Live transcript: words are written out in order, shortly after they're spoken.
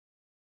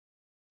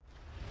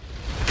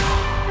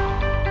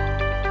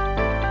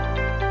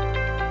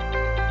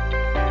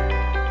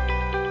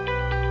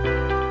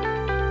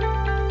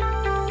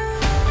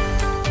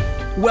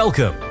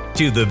Welcome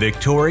to the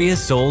Victorious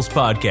Souls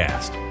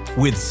Podcast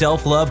with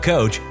self-love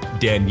coach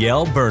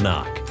Danielle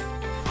Burnock.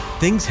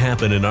 Things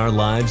happen in our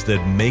lives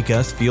that make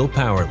us feel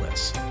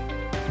powerless.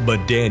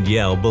 But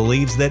Danielle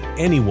believes that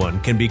anyone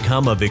can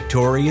become a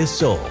victorious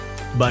soul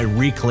by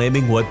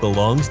reclaiming what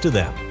belongs to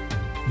them,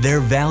 their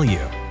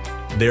value,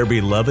 their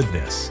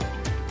belovedness,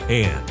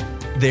 and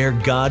their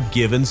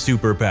God-given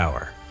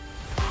superpower.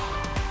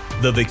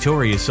 The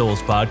Victorious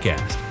Souls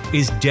Podcast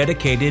is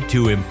dedicated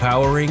to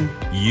empowering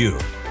you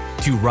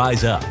to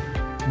rise up,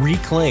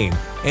 reclaim,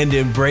 and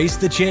embrace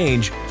the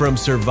change from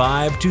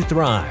survive to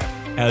thrive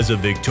as a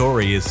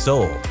victorious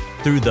soul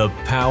through the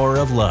power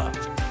of love.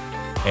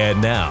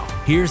 And now,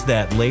 here's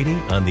that lady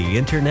on the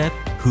internet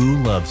who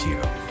loves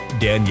you,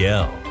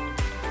 Danielle.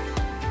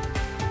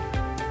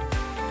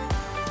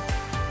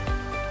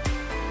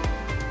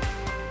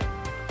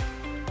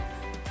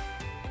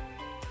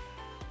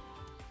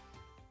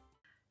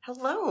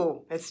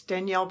 Hello, it's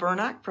Danielle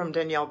Burnock from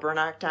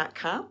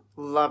DanielleBurnock.com.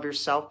 Love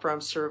yourself from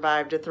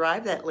Survive to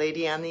Thrive, that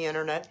lady on the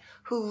internet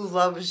who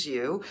loves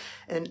you.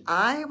 And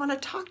I want to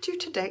talk to you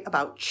today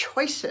about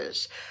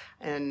choices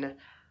and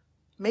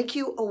make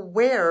you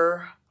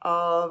aware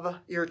of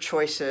your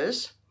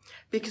choices,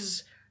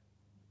 because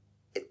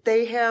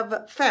they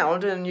have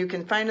found, and you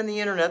can find on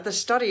the internet, the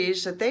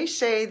studies that they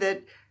say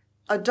that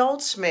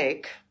adults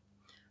make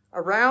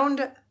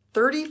around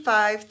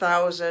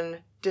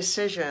 35,000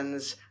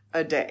 decisions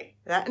a day.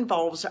 That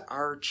involves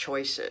our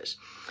choices.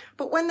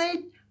 But when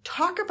they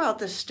talk about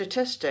this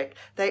statistic,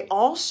 they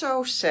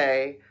also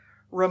say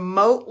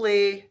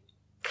remotely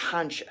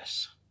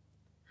conscious.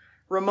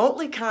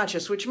 Remotely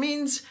conscious, which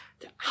means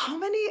how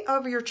many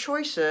of your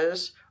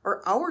choices,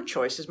 or our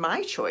choices,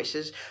 my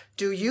choices,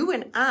 do you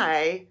and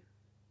I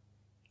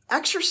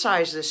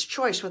exercise this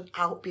choice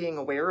without being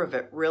aware of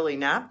it, really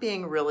not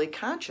being really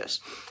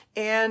conscious?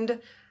 And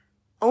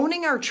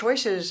owning our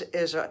choices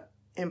is an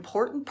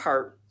important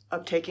part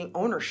of taking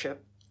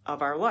ownership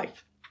of our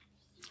life.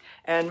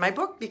 And my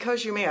book,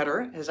 Because You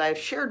Matter, as I've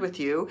shared with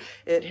you,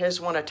 it has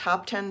won a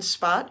top 10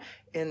 spot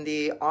in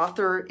the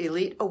Author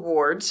Elite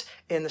Awards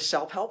in the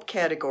self-help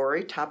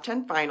category, top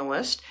 10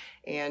 finalist.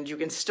 And you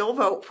can still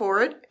vote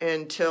for it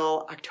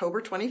until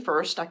October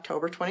 21st,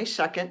 October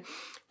 22nd.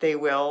 They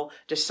will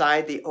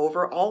decide the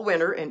overall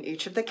winner in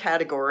each of the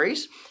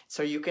categories.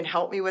 So you can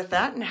help me with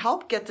that and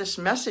help get this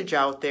message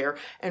out there.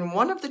 And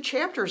one of the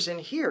chapters in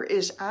here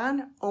is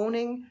on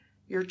owning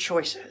your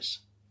choices.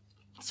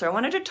 So I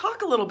wanted to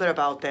talk a little bit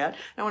about that.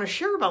 I want to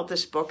share about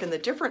this book and the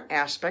different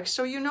aspects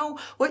so you know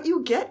what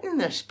you get in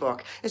this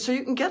book. And so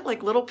you can get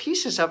like little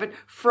pieces of it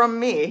from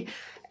me.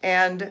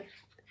 And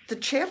the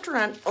chapter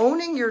on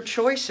owning your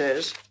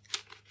choices,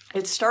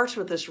 it starts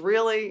with this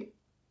really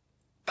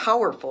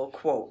powerful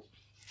quote.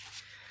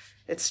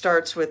 It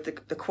starts with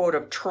the quote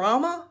of,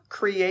 "Trauma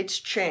creates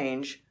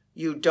change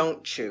you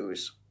don't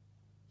choose."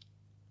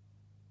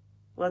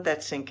 Let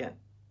that sink in.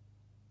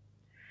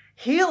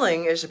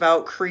 Healing is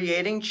about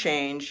creating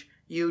change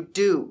you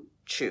do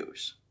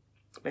choose.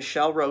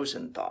 Michelle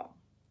Rosenthal.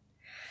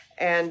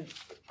 And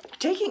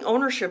taking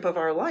ownership of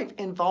our life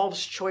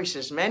involves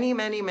choices, many,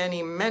 many,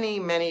 many, many,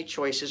 many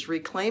choices,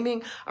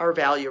 reclaiming our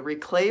value,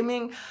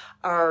 reclaiming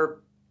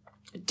our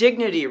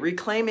dignity,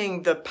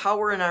 reclaiming the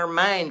power in our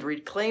mind,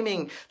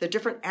 reclaiming the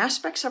different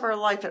aspects of our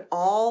life. It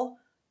all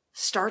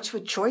starts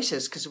with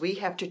choices, because we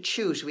have to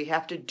choose. We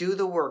have to do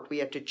the work. We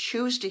have to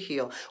choose to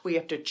heal. We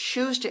have to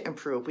choose to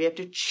improve. We have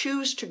to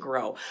choose to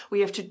grow. We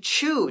have to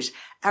choose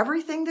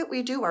everything that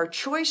we do. Our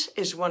choice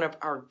is one of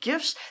our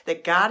gifts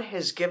that God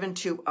has given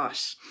to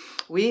us.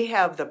 We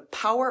have the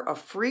power of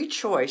free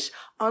choice,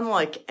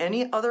 unlike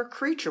any other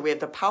creature. We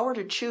have the power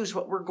to choose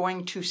what we're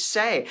going to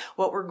say,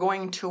 what we're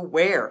going to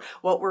wear,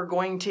 what we're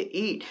going to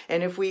eat.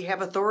 And if we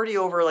have authority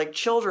over like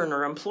children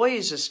or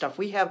employees and stuff,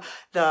 we have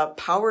the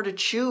power to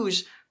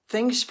choose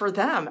things for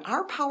them.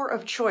 Our power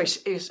of choice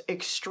is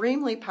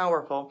extremely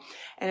powerful,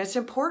 and it's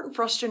important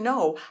for us to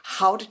know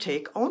how to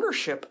take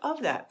ownership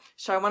of that.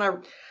 So I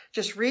want to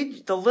just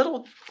read the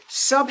little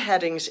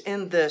subheadings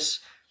in this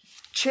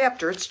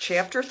chapter. It's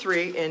chapter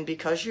 3 in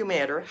Because You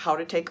Matter, how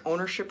to take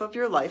ownership of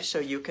your life so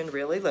you can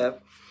really live.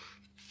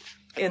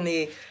 In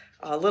the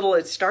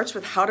it starts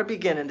with how to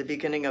begin in the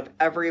beginning of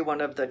every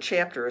one of the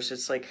chapters.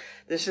 It's like,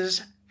 this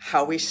is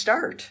how we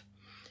start.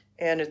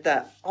 And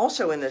that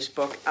also in this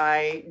book,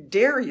 I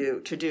dare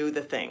you to do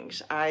the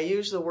things. I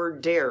use the word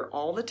dare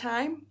all the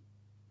time,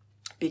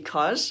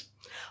 because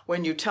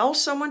when you tell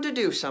someone to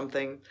do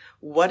something,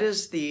 what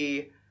is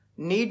the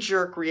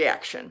knee-jerk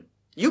reaction?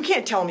 You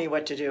can't tell me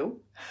what to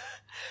do.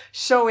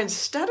 So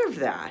instead of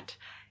that,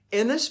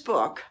 in this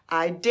book,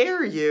 I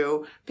dare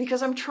you,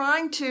 because I'm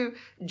trying to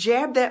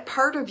jab that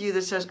part of you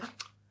that says,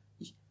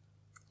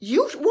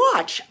 you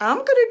watch, I'm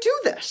going to do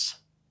this.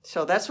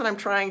 So that's what I'm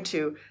trying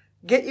to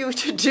get you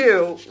to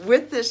do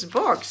with this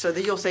book, so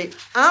that you'll say,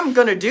 I'm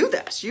going to do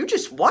this. You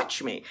just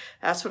watch me.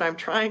 That's what I'm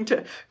trying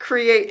to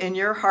create in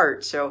your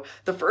heart. So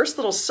the first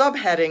little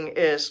subheading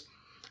is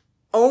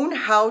own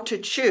how to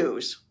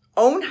choose.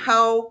 Own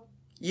how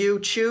you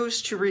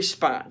choose to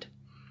respond.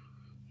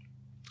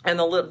 And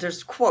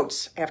there's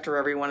quotes after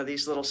every one of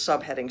these little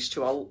subheadings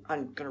too.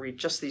 I'm going to read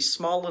just these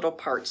small little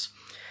parts.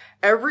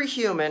 Every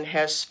human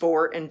has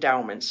 4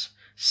 endowments: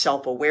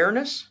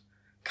 self-awareness,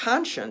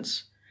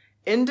 conscience,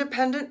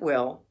 independent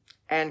will,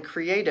 and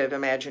creative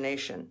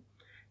imagination.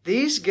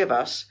 These give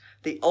us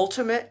the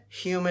ultimate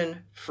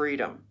human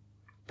freedom,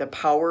 the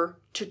power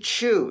to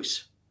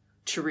choose,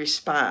 to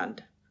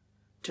respond,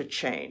 to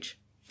change.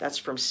 That's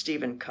from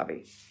Stephen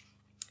Covey.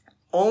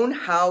 Own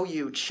how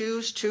you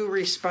choose to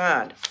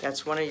respond.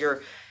 That's one of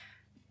your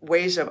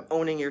ways of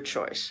owning your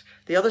choice.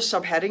 The other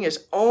subheading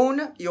is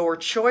own your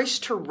choice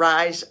to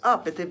rise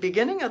up. At the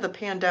beginning of the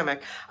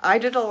pandemic, I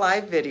did a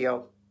live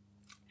video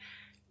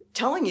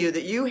telling you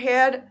that you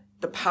had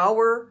the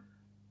power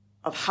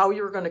of how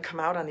you were going to come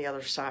out on the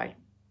other side.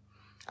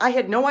 I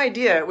had no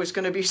idea it was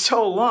going to be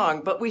so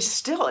long, but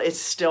it's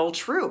still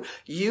true.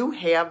 You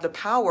have the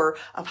power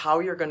of how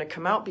you're going to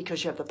come out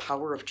because you have the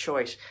power of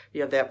choice.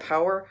 You have that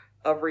power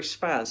of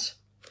response,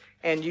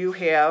 and you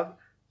have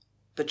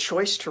the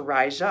choice to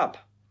rise up.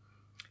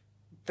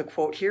 The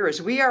quote here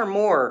is, "We are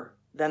more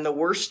than the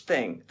worst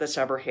thing that's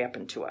ever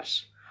happened to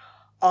us.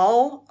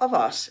 All of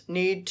us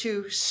need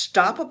to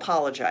stop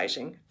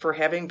apologizing for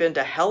having been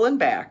to hell and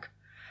back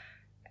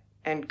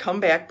and come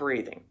back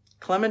breathing."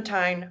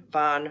 Clementine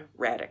von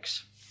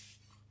Radix.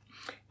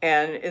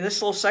 And in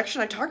this little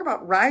section, I talk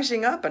about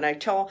rising up, and I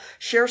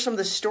share some of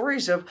the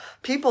stories of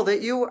people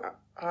that you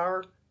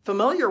are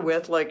familiar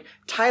with, like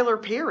Tyler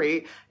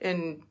Perry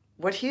and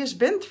what he has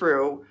been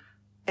through.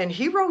 And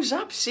he rose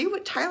up. See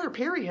what Tyler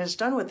Perry has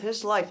done with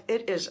his life.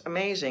 It is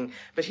amazing.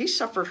 But he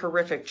suffered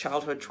horrific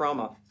childhood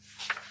trauma.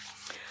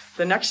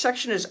 The next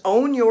section is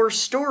own your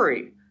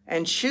story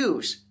and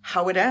choose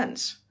how it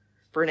ends.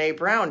 Brené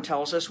Brown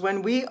tells us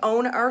when we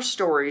own our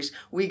stories,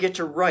 we get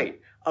to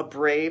write a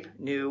brave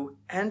new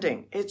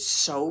ending. It's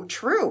so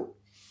true.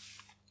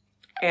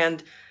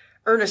 And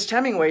Ernest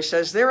Hemingway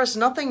says, there is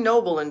nothing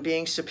noble in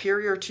being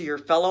superior to your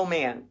fellow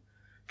man.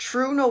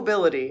 True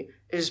nobility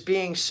is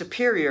being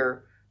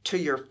superior to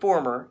your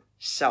former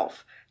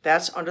self.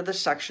 That's under the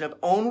section of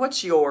own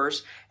what's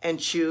yours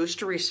and choose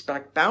to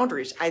respect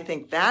boundaries. I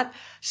think that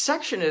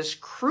section is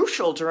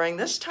crucial during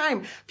this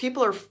time.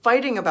 People are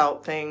fighting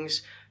about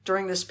things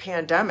during this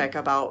pandemic,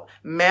 about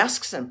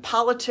masks and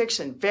politics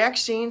and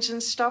vaccines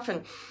and stuff.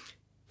 And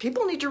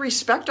people need to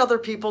respect other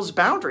people's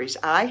boundaries.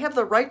 I have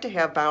the right to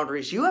have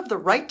boundaries. You have the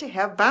right to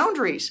have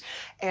boundaries.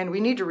 And we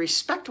need to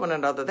respect one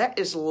another. That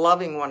is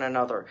loving one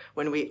another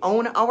when we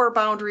own our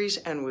boundaries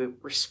and we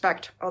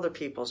respect other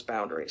people's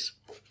boundaries.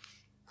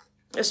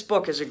 This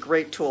book is a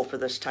great tool for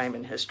this time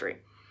in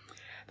history.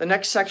 The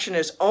next section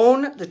is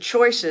own the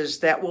choices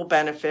that will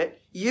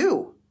benefit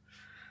you.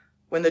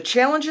 When the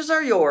challenges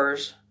are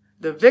yours,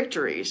 the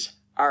victories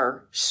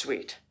are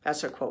sweet.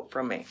 That's a quote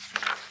from me.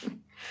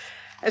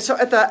 And so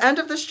at the end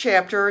of this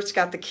chapter, it's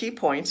got the key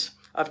points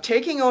of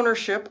taking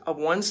ownership of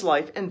one's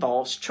life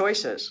involves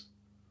choices.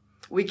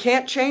 We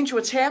can't change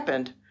what's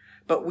happened,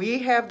 but we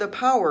have the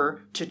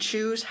power to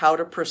choose how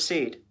to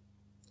proceed.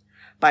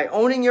 By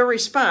owning your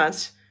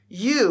response,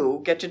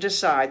 you get to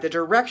decide the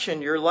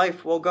direction your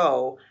life will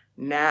go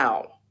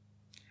now.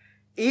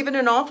 Even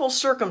in awful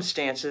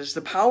circumstances,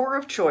 the power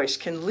of choice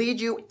can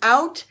lead you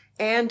out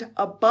and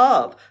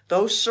above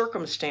those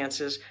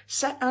circumstances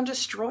set on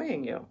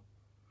destroying you.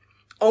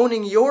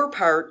 Owning your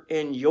part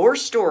in your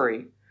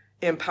story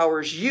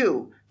empowers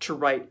you to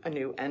write a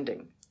new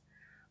ending.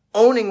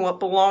 Owning what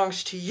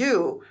belongs to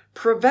you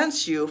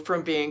prevents you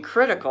from being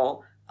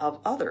critical of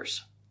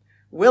others.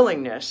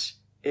 Willingness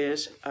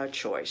is a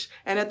choice.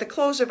 And at the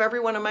close of every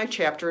one of my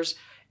chapters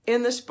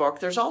in this book,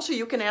 there's also,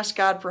 you can ask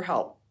God for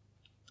help.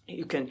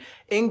 You can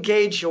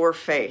engage your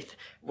faith,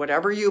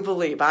 whatever you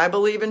believe. I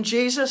believe in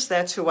Jesus.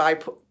 That's who I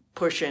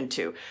push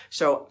into.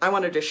 So I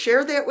wanted to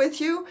share that with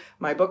you,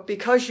 my book,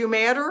 Because You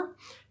Matter.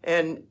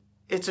 And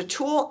it's a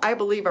tool I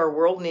believe our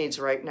world needs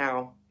right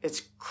now.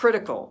 It's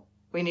critical.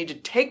 We need to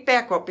take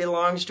back what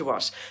belongs to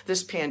us.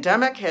 This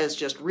pandemic has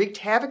just wreaked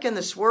havoc in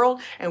this world,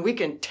 and we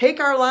can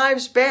take our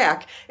lives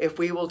back if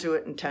we will do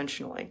it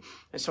intentionally.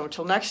 And so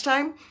until next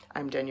time,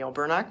 I'm Danielle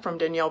Bernock from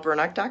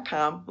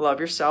DanielleBernock.com. Love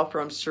yourself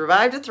from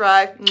Survive to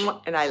Thrive,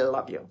 and I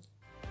love you.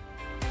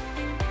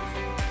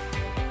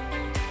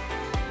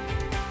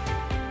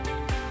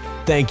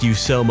 Thank you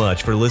so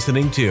much for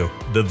listening to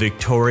the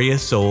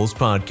Victorious Souls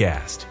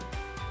Podcast.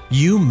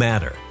 You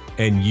matter,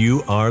 and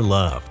you are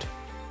loved.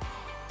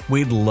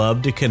 We'd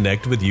love to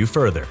connect with you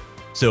further,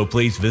 so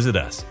please visit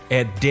us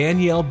at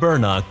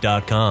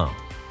DanielleBernock.com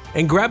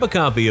and grab a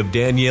copy of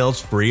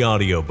Danielle's free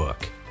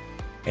audiobook.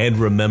 And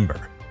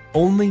remember,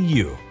 only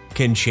you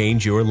can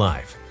change your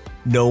life.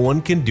 No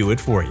one can do it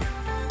for you.